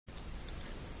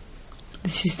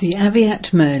This is the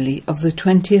Aviat Murli of the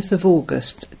 20th of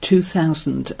August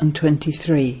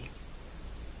 2023.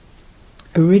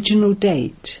 Original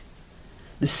date,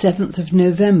 the 7th of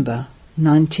November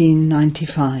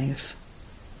 1995.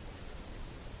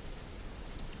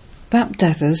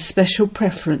 Bapdada's special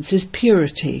preference is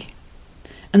purity,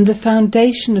 and the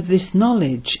foundation of this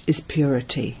knowledge is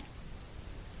purity.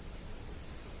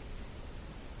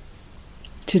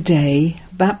 Today,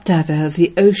 Bapdada,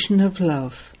 the ocean of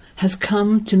love, has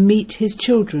come to meet his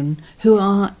children who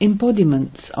are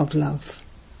embodiments of love.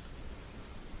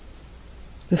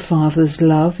 The Father's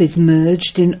love is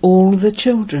merged in all the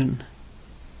children.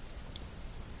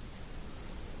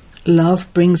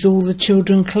 Love brings all the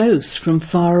children close from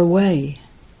far away.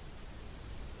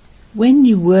 When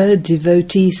you were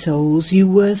devotee souls, you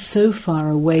were so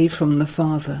far away from the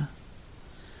Father.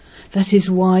 That is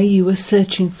why you were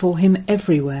searching for him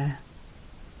everywhere.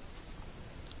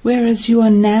 Whereas you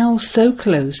are now so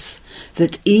close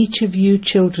that each of you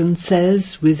children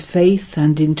says with faith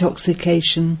and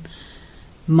intoxication,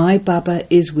 "My Baba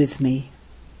is with me."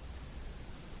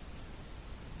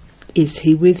 Is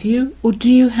he with you, or do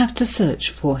you have to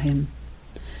search for him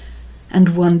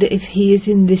and wonder if he is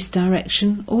in this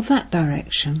direction or that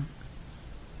direction?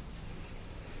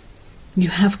 You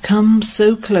have come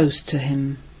so close to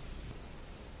him.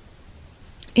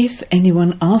 If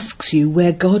anyone asks you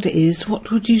where God is,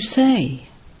 what would you say?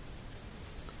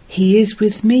 He is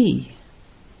with me.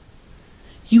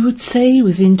 You would say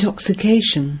with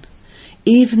intoxication,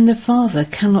 even the Father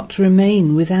cannot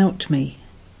remain without me.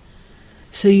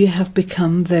 So you have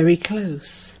become very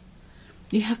close.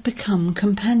 You have become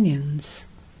companions.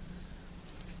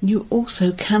 You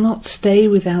also cannot stay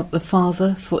without the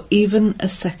Father for even a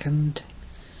second.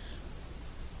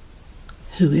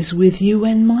 Who is with you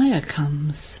when Maya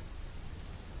comes?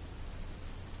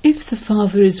 If the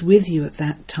Father is with you at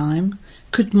that time,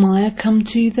 could Maya come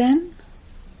to you then?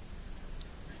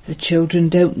 The children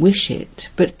don't wish it,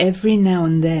 but every now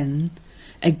and then,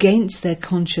 against their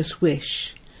conscious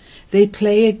wish, they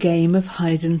play a game of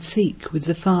hide and seek with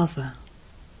the Father.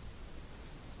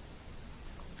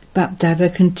 Bapdada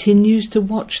continues to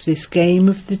watch this game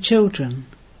of the children.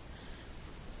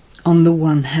 On the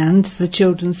one hand, the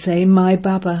children say, "My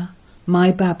Baba,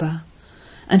 my Baba,"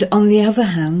 and on the other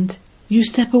hand, you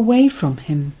step away from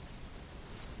him.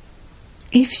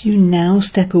 If you now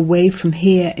step away from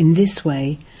here in this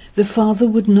way, the Father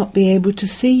would not be able to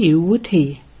see you, would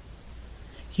he?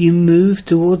 You move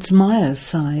towards Maya's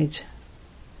side.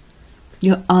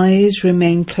 Your eyes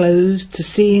remain closed to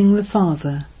seeing the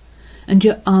Father, and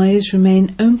your eyes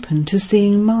remain open to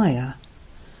seeing Maya.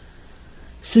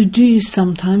 So do you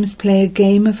sometimes play a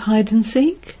game of hide and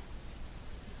seek?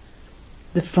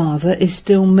 The Father is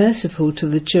still merciful to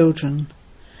the children,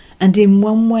 and in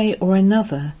one way or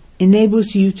another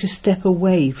enables you to step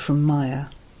away from Maya.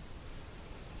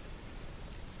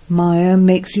 Maya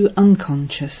makes you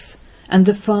unconscious, and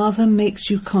the Father makes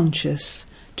you conscious.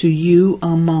 To you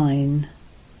are mine.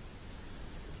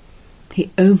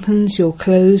 He opens your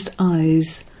closed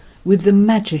eyes with the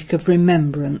magic of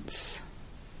remembrance.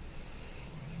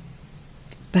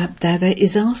 Bapdada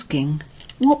is asking,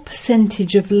 what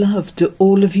percentage of love do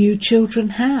all of you children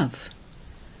have?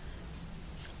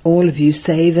 All of you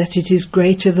say that it is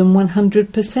greater than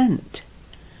 100%.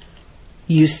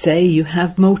 You say you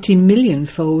have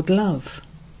multi-million-fold love.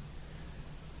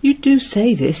 You do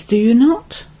say this, do you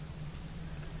not?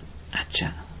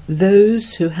 Acha,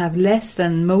 those who have less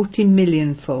than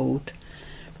multi-million-fold,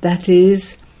 that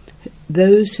is,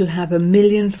 those who have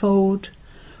 1,000,000-fold,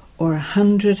 or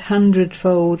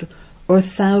 100-hundredfold, or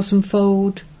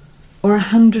 1,000-fold, or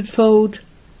 100-fold,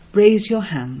 raise your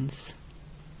hands.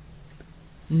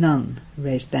 None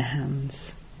raised their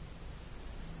hands.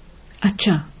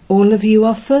 Acha, all of you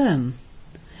are firm.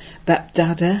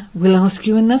 Bapdada will ask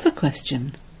you another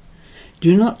question.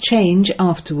 Do not change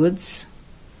afterwards.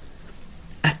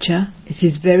 Acha, it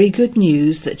is very good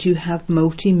news that you have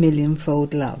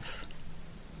multi-million-fold love.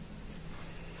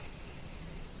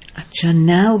 Acha,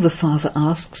 now the Father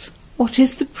asks, what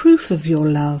is the proof of your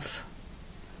love?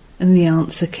 And the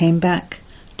answer came back,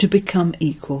 to become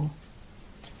equal.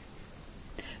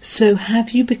 So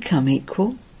have you become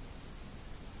equal?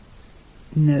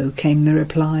 No, came the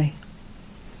reply.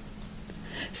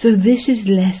 So this is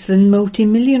less than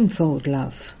multi-million-fold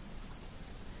love.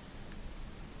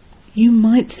 You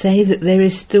might say that there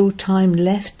is still time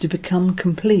left to become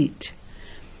complete,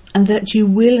 and that you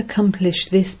will accomplish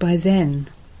this by then.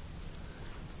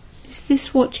 Is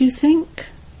this what you think?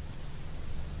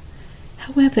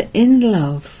 However, in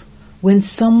love, when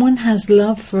someone has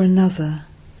love for another,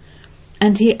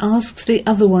 and he asks the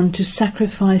other one to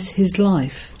sacrifice his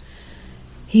life,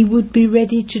 he would be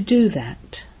ready to do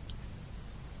that.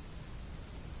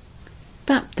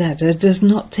 Bapdada does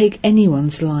not take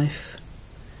anyone's life,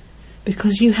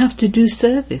 because you have to do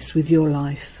service with your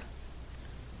life.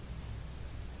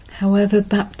 However,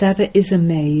 Bapdada is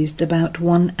amazed about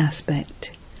one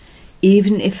aspect,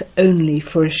 even if only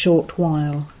for a short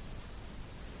while.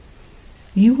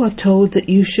 You are told that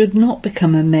you should not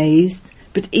become amazed,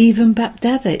 but even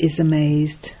Bapdada is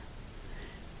amazed.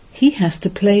 He has to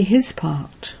play his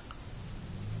part.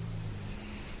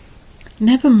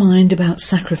 Never mind about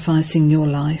sacrificing your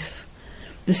life.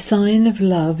 The sign of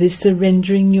love is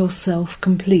surrendering yourself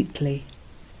completely.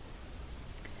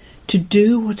 To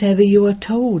do whatever you are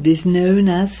told is known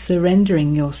as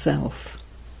surrendering yourself.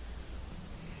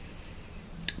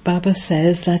 Baba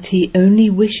says that he only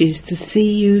wishes to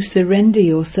see you surrender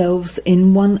yourselves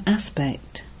in one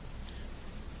aspect.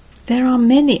 There are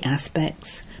many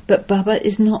aspects, but Baba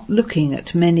is not looking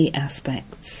at many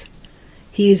aspects.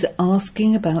 He is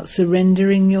asking about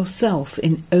surrendering yourself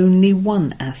in only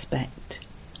one aspect.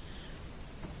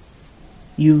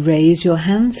 You raise your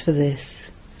hands for this.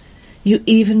 You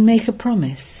even make a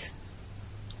promise.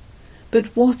 But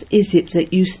what is it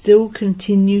that you still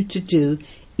continue to do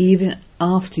even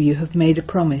after you have made a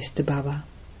promise to Baba?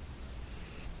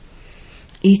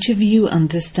 Each of you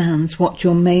understands what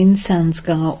your main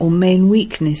sanskar or main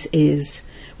weakness is,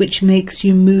 which makes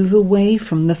you move away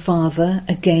from the Father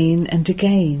again and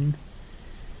again.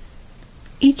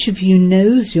 Each of you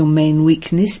knows your main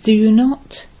weakness, do you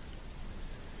not?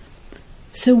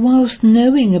 So whilst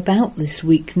knowing about this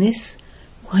weakness,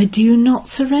 why do you not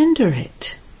surrender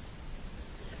it?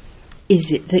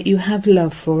 Is it that you have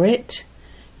love for it,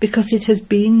 because it has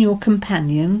been your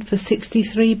companion for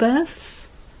 63 births?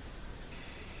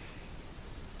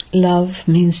 Love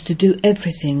means to do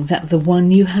everything that the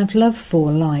one you have love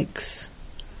for likes.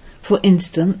 For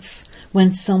instance,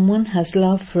 when someone has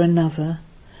love for another,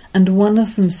 and one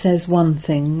of them says one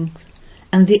thing,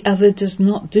 and the other does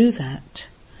not do that,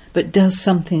 but does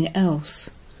something else,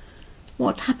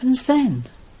 what happens then?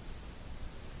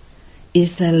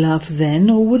 Is there love then,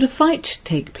 or would a fight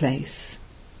take place?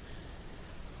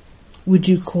 Would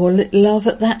you call it love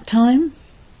at that time?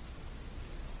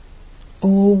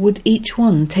 Or would each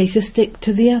one take a stick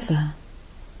to the other?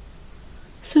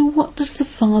 So what does the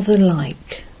Father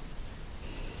like?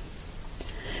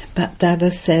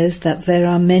 Bapdada says that there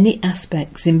are many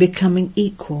aspects in becoming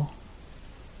equal.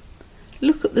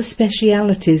 Look at the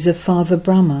specialities of Father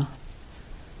Brahma.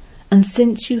 And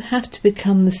since you have to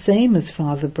become the same as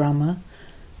Father Brahma,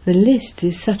 the list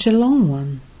is such a long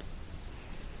one.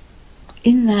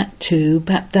 In that too,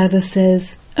 Bapdada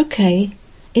says, okay,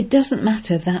 it doesn't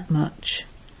matter that much.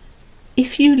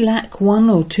 If you lack one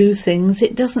or two things,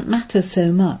 it doesn't matter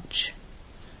so much.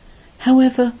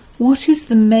 However, what is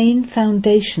the main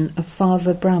foundation of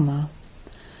Father Brahma,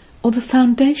 or the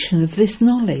foundation of this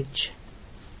knowledge?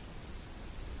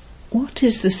 What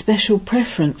is the special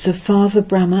preference of Father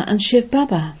Brahma and Shiv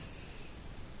Baba?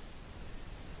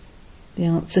 The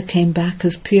answer came back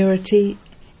as purity,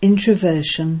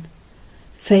 introversion,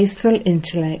 faithful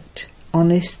intellect,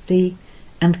 honesty,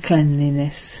 and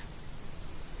cleanliness.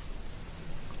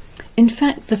 In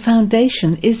fact, the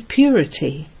foundation is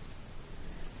purity.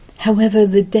 However,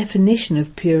 the definition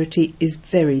of purity is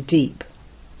very deep.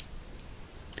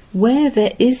 Where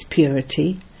there is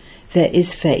purity, there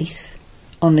is faith,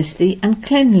 honesty, and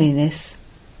cleanliness.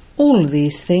 All of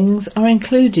these things are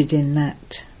included in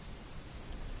that.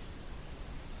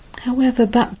 However,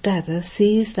 Bapdada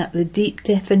sees that the deep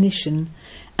definition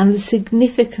and the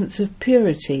significance of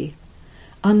purity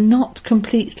are not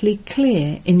completely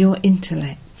clear in your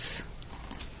intellects.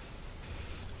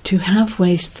 To have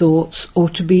waste thoughts or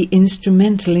to be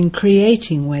instrumental in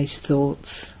creating waste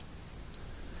thoughts.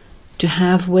 To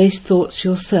have waste thoughts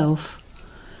yourself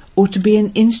or to be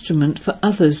an instrument for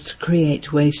others to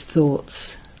create waste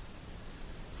thoughts.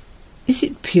 Is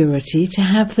it purity to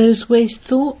have those waste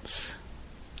thoughts?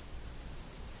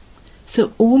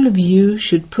 So all of you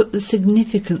should put the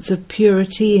significance of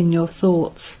purity in your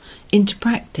thoughts into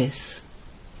practice.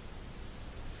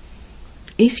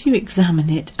 If you examine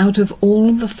it, out of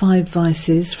all the 5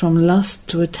 vices from lust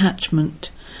to attachment,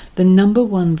 the number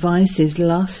 1 vice is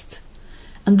lust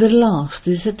and the last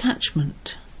is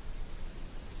attachment.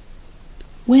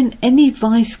 When any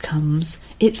vice comes,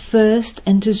 it first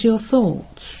enters your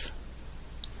thoughts.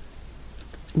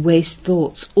 Waste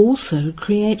thoughts also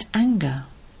create anger.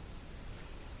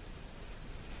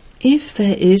 If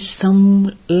there is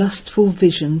some lustful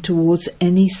vision towards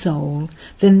any soul,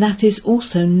 then that is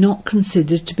also not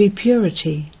considered to be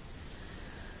purity.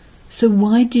 So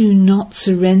why do you not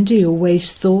surrender your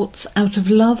waste thoughts out of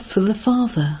love for the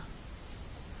Father?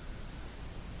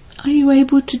 Are you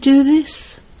able to do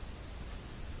this?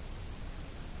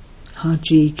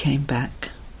 Haji came back.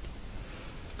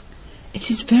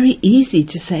 It is very easy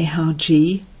to say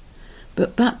Haji,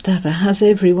 but Bapdada has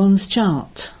everyone's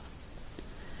chart.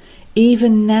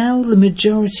 Even now the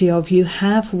majority of you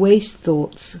have waste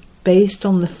thoughts based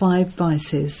on the 5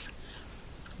 vices,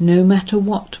 no matter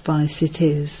what vice it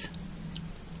is.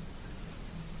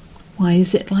 Why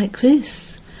is it like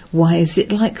this? Why is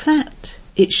it like that?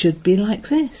 It should be like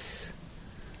this.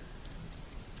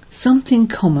 Something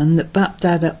common that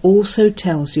Bapdada also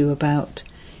tells you about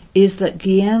is that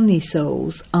Jnani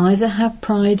souls either have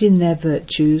pride in their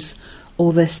virtues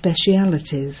or their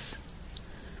specialities.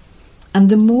 And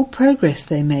the more progress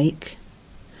they make,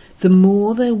 the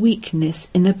more their weakness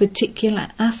in a particular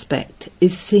aspect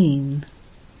is seen.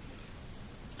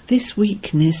 This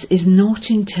weakness is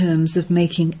not in terms of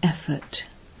making effort,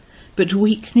 but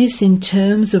weakness in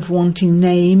terms of wanting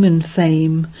name and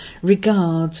fame,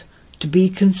 regard, to be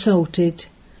consulted,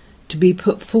 to be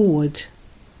put forward,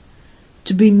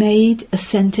 to be made a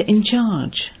centre in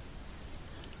charge,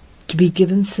 to be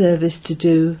given service to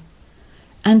do,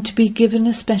 and to be given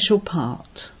a special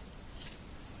part.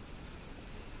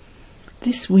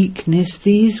 This weakness,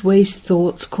 these waste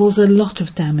thoughts cause a lot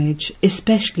of damage,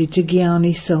 especially to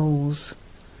Jnani souls.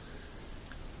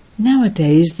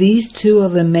 Nowadays, these two are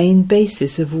the main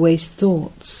basis of waste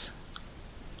thoughts.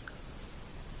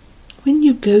 When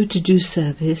you go to do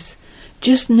service,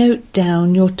 just note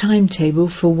down your timetable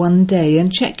for one day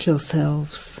and check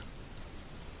yourselves.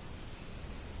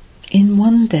 In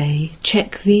one day,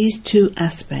 check these 2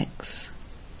 aspects.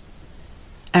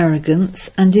 Arrogance,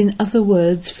 and in other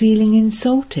words, feeling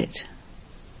insulted.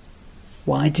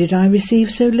 Why did I receive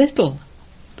so little?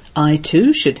 I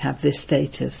too should have this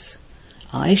status.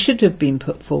 I should have been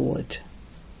put forward.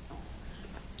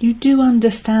 You do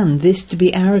understand this to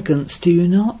be arrogance, do you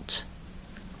not?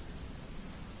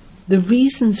 The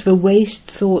reasons for waste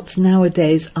thoughts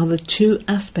nowadays are the 2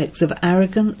 aspects of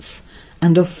arrogance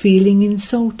and of feeling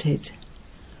insulted.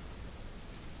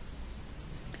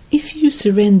 If you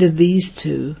surrender these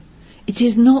 2, it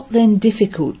is not then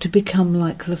difficult to become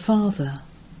like the Father.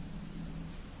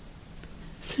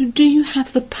 So do you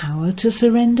have the power to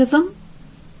surrender them?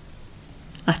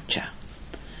 Acha,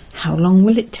 how long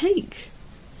will it take?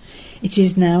 It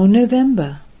is now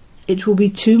November. It will be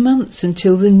 2 months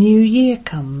until the new year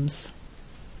comes.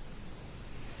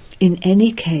 In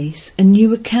any case, a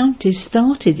new account is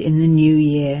started in the new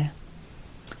year.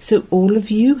 So all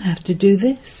of you have to do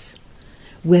this,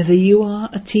 whether you are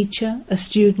a teacher, a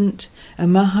student, a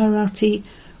Maharati,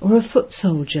 or a foot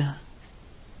soldier.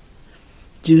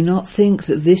 Do not think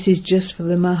that this is just for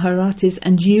the Maharatis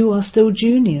and you are still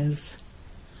juniors.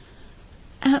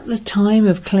 At the time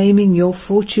of claiming your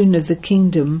fortune of the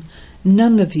kingdom,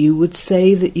 none of you would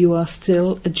say that you are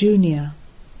still a junior.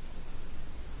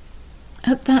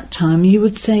 At that time you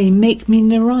would say, "Make me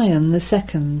Narayan the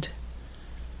second."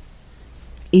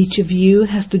 Each of you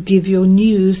has to give your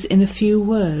news in a few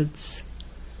words.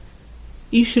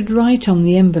 You should write on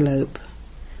the envelope,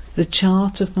 "The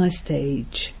chart of my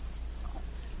stage."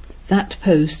 That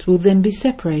post will then be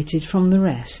separated from the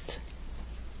rest.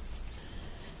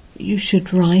 You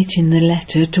should write in the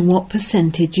letter to what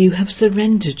percentage you have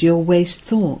surrendered your waste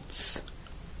thoughts.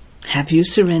 Have you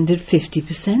surrendered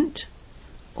 50%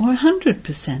 or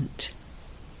 100%?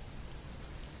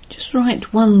 Just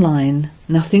write one line,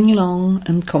 nothing long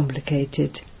and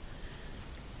complicated.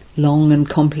 Long and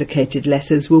complicated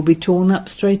letters will be torn up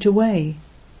straight away.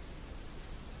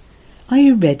 Are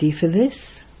you ready for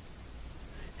this?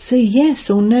 Say yes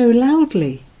or no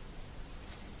loudly.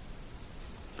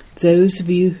 Those of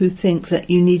you who think that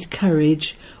you need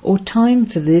courage or time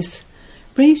for this,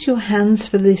 raise your hands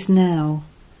for this now,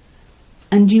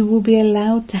 and you will be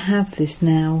allowed to have this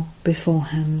now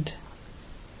beforehand.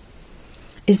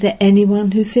 Is there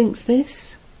anyone who thinks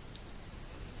this?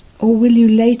 Or will you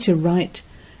later write,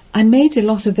 "I made a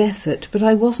lot of effort, but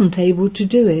I wasn't able to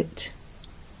do it"?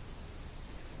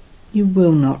 You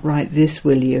will not write this,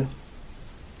 will you?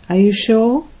 Are you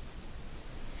sure?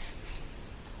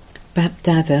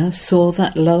 Bapdada saw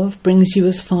that love brings you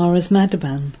as far as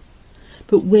Madhavan,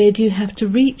 but where do you have to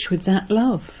reach with that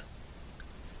love?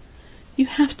 You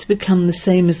have to become the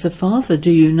same as the Father,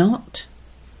 do you not?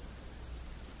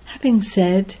 Having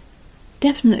said,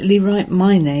 "Definitely write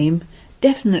my name,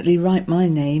 definitely write my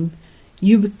name,"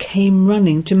 you came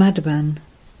running to Madhavan.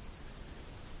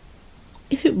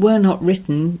 If it were not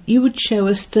written, you would show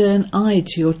a stern eye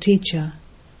to your teacher.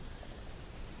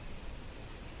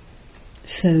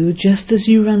 So, just as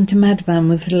you run to Madban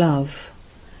with love,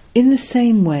 in the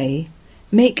same way,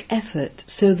 make effort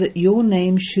so that your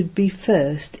name should be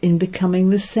first in becoming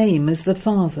the same as the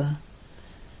Father.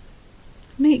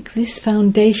 Make this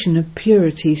foundation of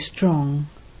purity strong.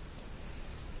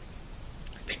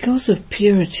 Because of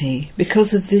purity,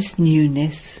 because of this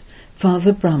newness,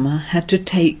 Father Brahma had to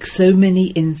take so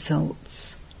many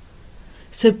insults.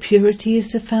 So purity is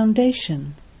the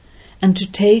foundation, and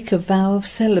to take a vow of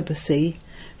celibacy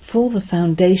for the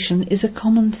foundation is a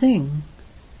common thing.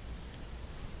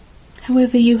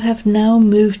 However, you have now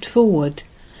moved forward,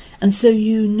 and so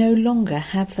you no longer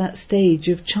have that stage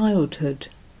of childhood.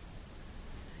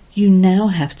 You now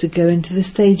have to go into the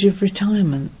stage of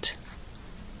retirement.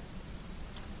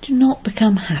 Do not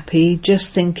become happy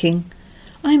just thinking,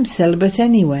 I'm celibate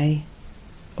anyway,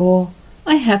 or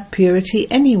I have purity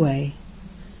anyway,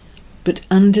 but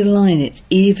underline it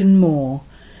even more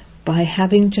by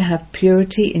having to have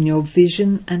purity in your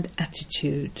vision and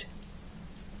attitude.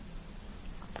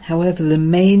 However, the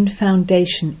main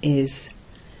foundation is,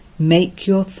 make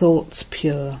your thoughts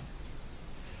pure.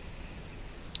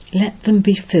 Let them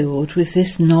be filled with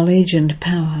this knowledge and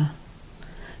power.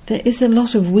 There is a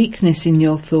lot of weakness in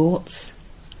your thoughts.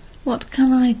 What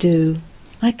can I do?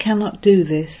 I cannot do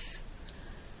this.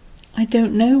 I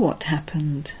don't know what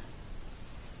happened.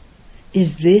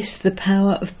 Is this the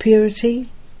power of purity?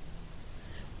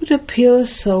 Would a pure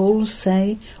soul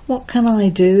say, what can I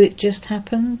do? It just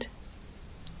happened.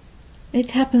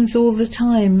 It happens all the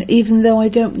time, even though I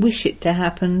don't wish it to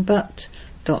happen, but ...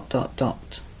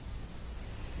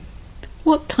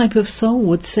 What type of soul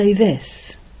would say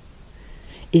this?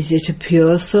 Is it a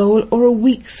pure soul or a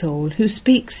weak soul who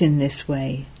speaks in this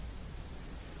way?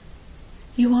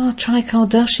 You are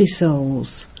Trikardashi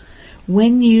souls.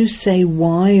 When you say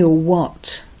why or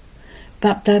what,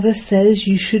 Bapdada says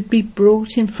you should be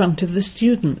brought in front of the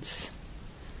students.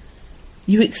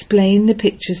 You explain the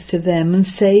pictures to them and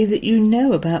say that you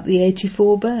know about the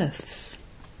 84 births.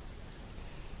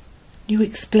 You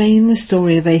explain the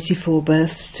story of 84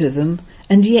 births to them,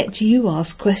 and yet you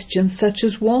ask questions such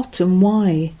as what and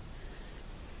why.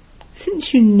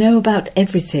 Since you know about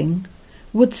everything,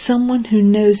 would someone who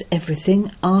knows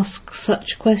everything ask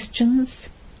such questions?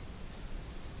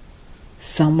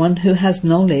 Someone who has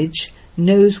knowledge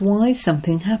knows why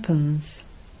something happens.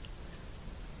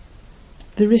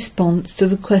 The response to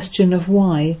the question of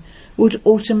why would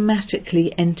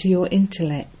automatically enter your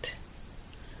intellect.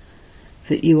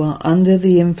 That you are under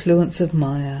the influence of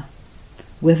Maya,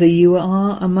 whether you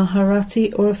are a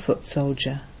Maharati or a foot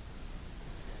soldier.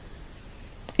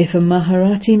 If a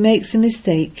Maharati makes a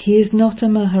mistake, he is not a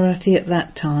Maharati at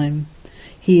that time.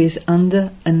 He is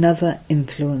under another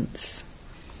influence.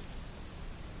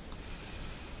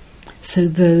 So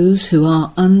those who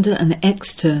are under an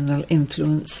external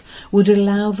influence would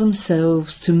allow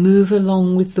themselves to move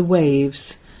along with the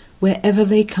waves wherever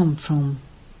they come from.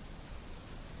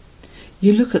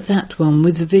 You look at that one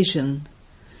with the vision.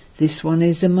 This one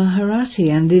is a Maharati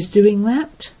and is doing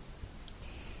that.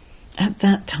 At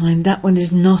that time, that one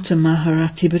is not a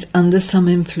Maharati but under some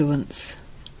influence.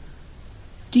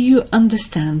 Do you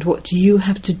understand what you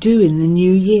have to do in the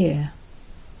new year?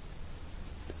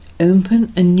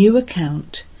 Open a new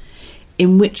account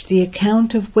in which the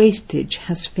account of wastage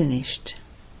has finished.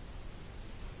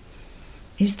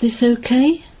 Is this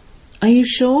okay? Are you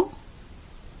sure?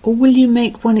 Or will you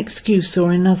make one excuse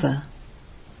or another?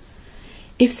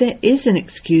 If there is an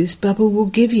excuse, Baba will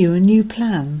give you a new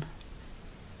plan.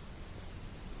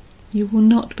 You will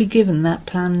not be given that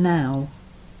plan now.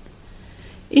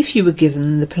 If you were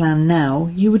given the plan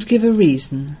now, you would give a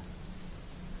reason.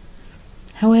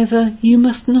 However, you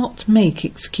must not make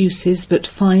excuses but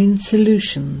find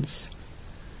solutions.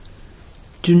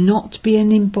 Do not be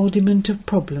an embodiment of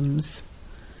problems,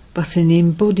 but an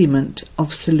embodiment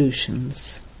of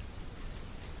solutions.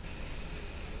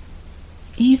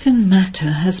 Even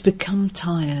matter has become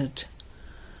tired.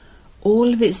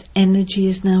 All of its energy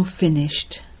is now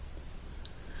finished.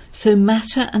 So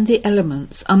matter and the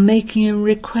elements are making a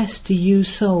request to you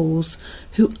souls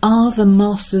who are the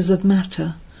masters of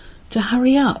matter to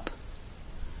hurry up.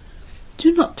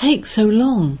 Do not take so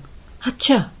long.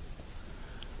 Hacha!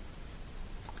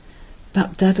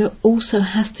 Bapdada also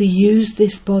has to use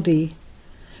this body.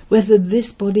 Whether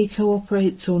this body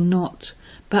cooperates or not,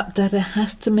 Bapdada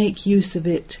has to make use of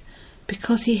it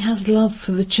because he has love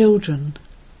for the children.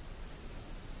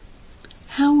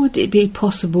 How would it be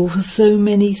possible for so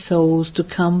many souls to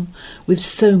come with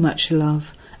so much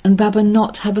love and Baba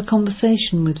not have a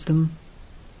conversation with them?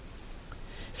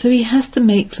 So he has to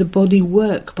make the body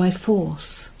work by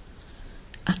force.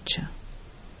 Acha.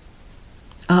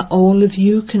 Are all of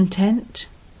you content?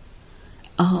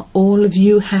 Are all of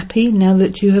you happy now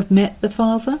that you have met the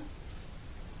Father?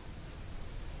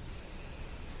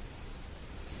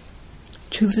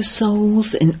 To the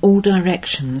souls in all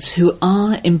directions who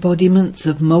are embodiments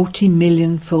of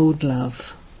multi-million-fold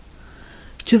love.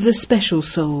 To the special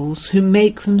souls who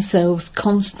make themselves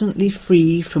constantly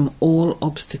free from all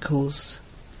obstacles.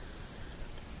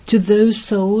 To those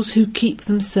souls who keep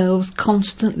themselves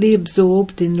constantly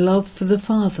absorbed in love for the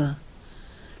Father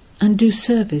and do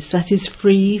service that is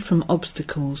free from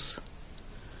obstacles.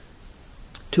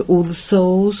 To all the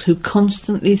souls who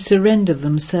constantly surrender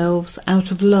themselves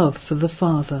out of love for the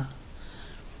Father.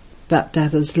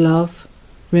 Bapdada's love,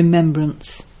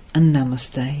 remembrance and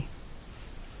namaste.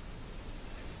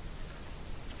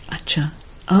 Acha,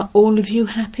 are all of you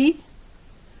happy?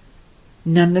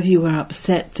 None of you are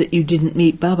upset that you didn't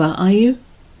meet Baba, are you?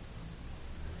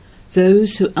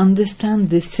 Those who understand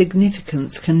this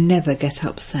significance can never get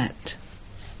upset.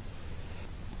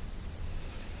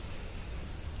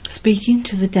 Speaking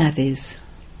to the daddies.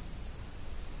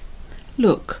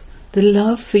 Look, the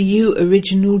love for you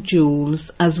original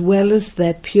jewels, as well as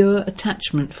their pure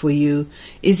attachment for you,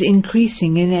 is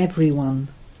increasing in everyone.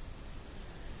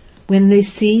 When they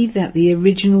see that the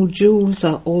original jewels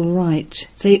are all right,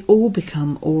 they all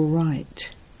become all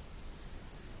right.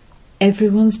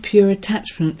 Everyone's pure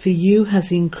attachment for you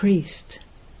has increased.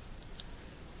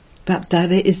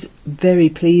 Bapdada is very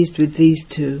pleased with these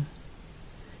two,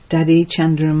 Daddy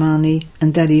Chandramani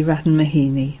and Daddy Ratan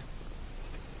Mohini.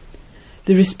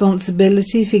 The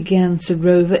responsibility for Gyan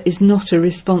Sarovar is not a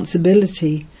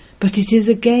responsibility, but it is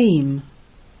a game.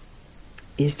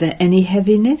 Is there any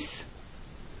heaviness?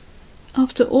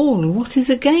 After all, what is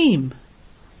a game?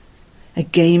 A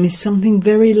game is something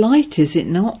very light, is it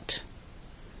not?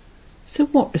 So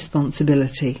what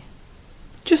responsibility?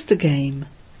 Just a game.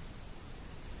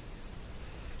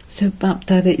 So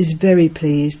Bapdada is very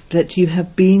pleased that you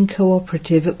have been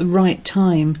cooperative at the right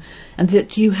time and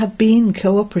that you have been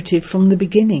cooperative from the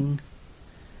beginning.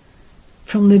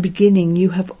 From the beginning you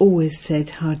have always said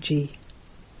Haji.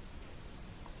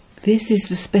 This is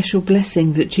the special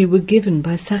blessing that you were given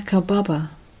by Sakar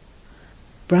Baba.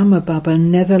 Brahma Baba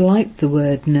never liked the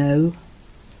word no.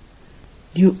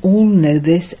 You all know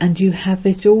this and you have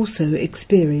it also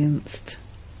experienced.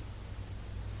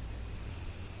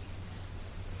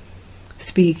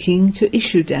 Speaking to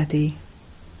Ishu Daddy.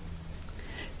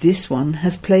 This one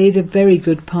has played a very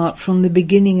good part from the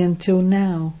beginning until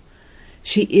now.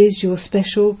 She is your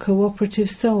special cooperative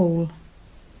soul.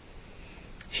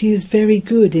 She is very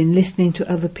good in listening to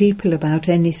other people about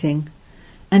anything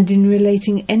and in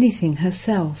relating anything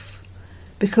herself,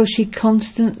 because she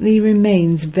constantly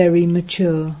remains very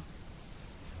mature.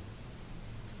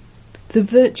 The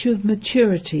virtue of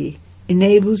maturity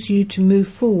enables you to move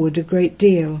forward a great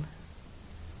deal.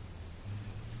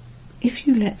 If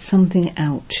you let something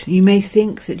out, you may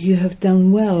think that you have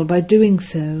done well by doing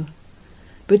so,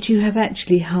 but you have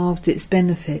actually halved its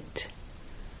benefit.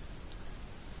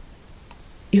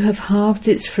 You have halved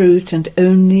its fruit and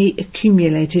only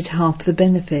accumulated half the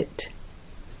benefit.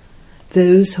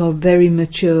 Those who are very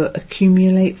mature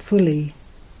accumulate fully.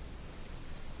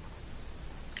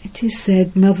 It is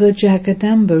said Mother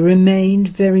Jagadamba remained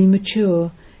very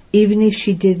mature, even if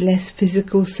she did less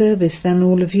physical service than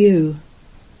all of you.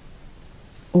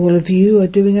 All of you are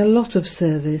doing a lot of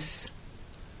service.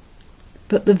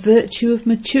 But the virtue of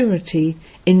maturity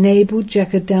enabled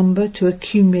Jagadamba to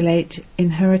accumulate in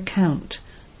her account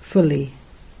fully.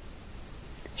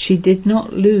 She did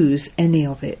not lose any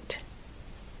of it.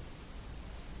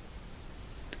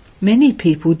 Many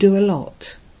people do a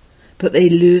lot, but they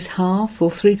lose half or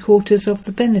 3/4 of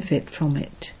the benefit from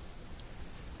it.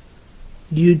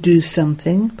 You do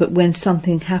something, but when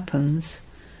something happens,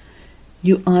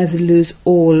 you either lose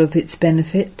all of its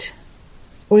benefit,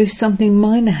 or if something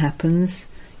minor happens,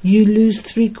 you lose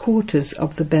 3/4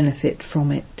 of the benefit from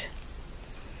it.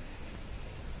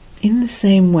 In the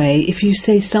same way, if you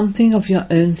say something of your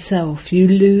own self, you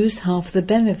lose half the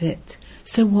benefit,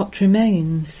 so what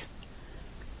remains?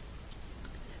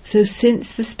 So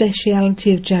since the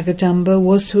speciality of Jagadamba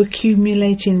was to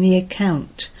accumulate in the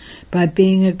account by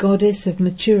being a goddess of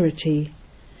maturity,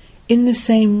 in the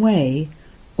same way,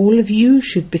 all of you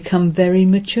should become very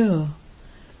mature,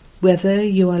 whether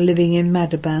you are living in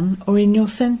Madhaban or in your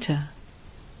centre.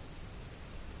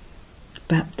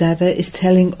 Bapdada is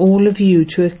telling all of you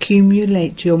to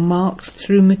accumulate your marks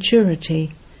through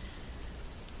maturity,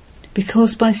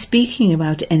 because by speaking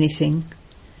about anything,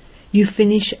 you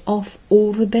finish off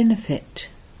all the benefit,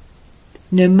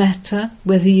 no matter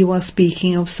whether you are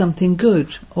speaking of something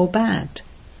good or bad.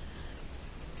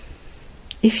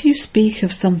 If you speak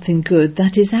of something good,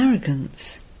 that is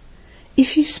arrogance.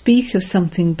 If you speak of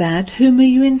something bad, whom are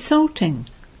you insulting?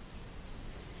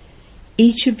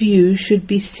 Each of you should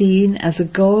be seen as a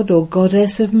god or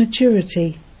goddess of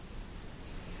maturity.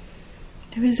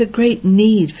 There is a great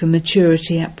need for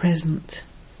maturity at present.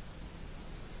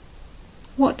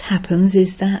 What happens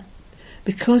is that,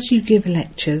 because you give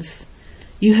lectures,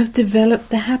 you have developed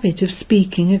the habit of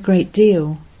speaking a great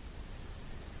deal.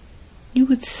 You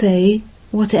would say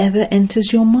whatever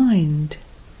enters your mind.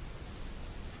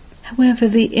 However,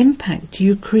 the impact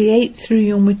you create through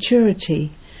your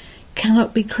maturity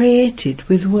cannot be created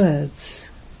with words.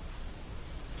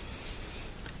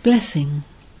 Blessing.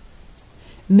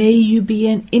 May you be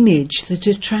an image that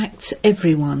attracts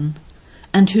everyone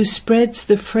and who spreads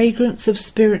the fragrance of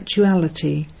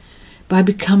spirituality by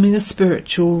becoming a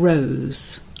spiritual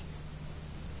rose.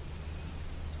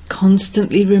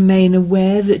 Constantly remain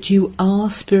aware that you are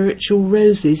spiritual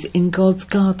roses in God's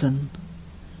garden.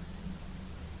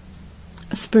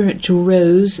 A spiritual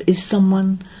rose is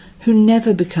someone who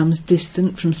never becomes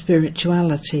distant from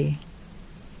spirituality.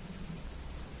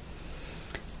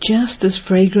 Just as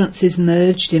fragrance is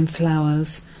merged in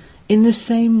flowers, in the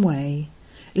same way,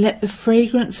 let the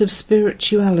fragrance of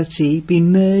spirituality be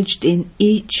merged in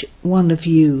each one of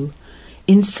you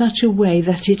in such a way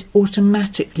that it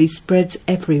automatically spreads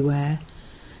everywhere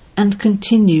and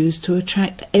continues to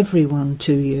attract everyone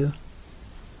to you.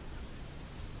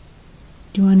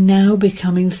 You are now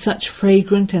becoming such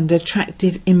fragrant and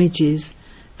attractive images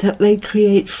that they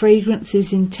create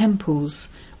fragrances in temples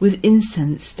with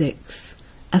incense sticks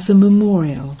as a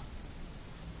memorial.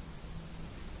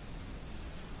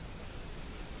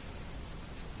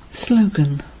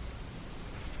 Slogan.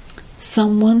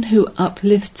 Someone who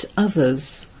uplifts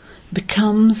others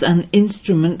becomes an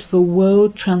instrument for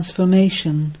world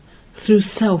transformation through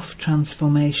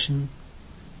self-transformation.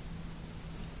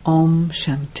 Om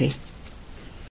Shanti.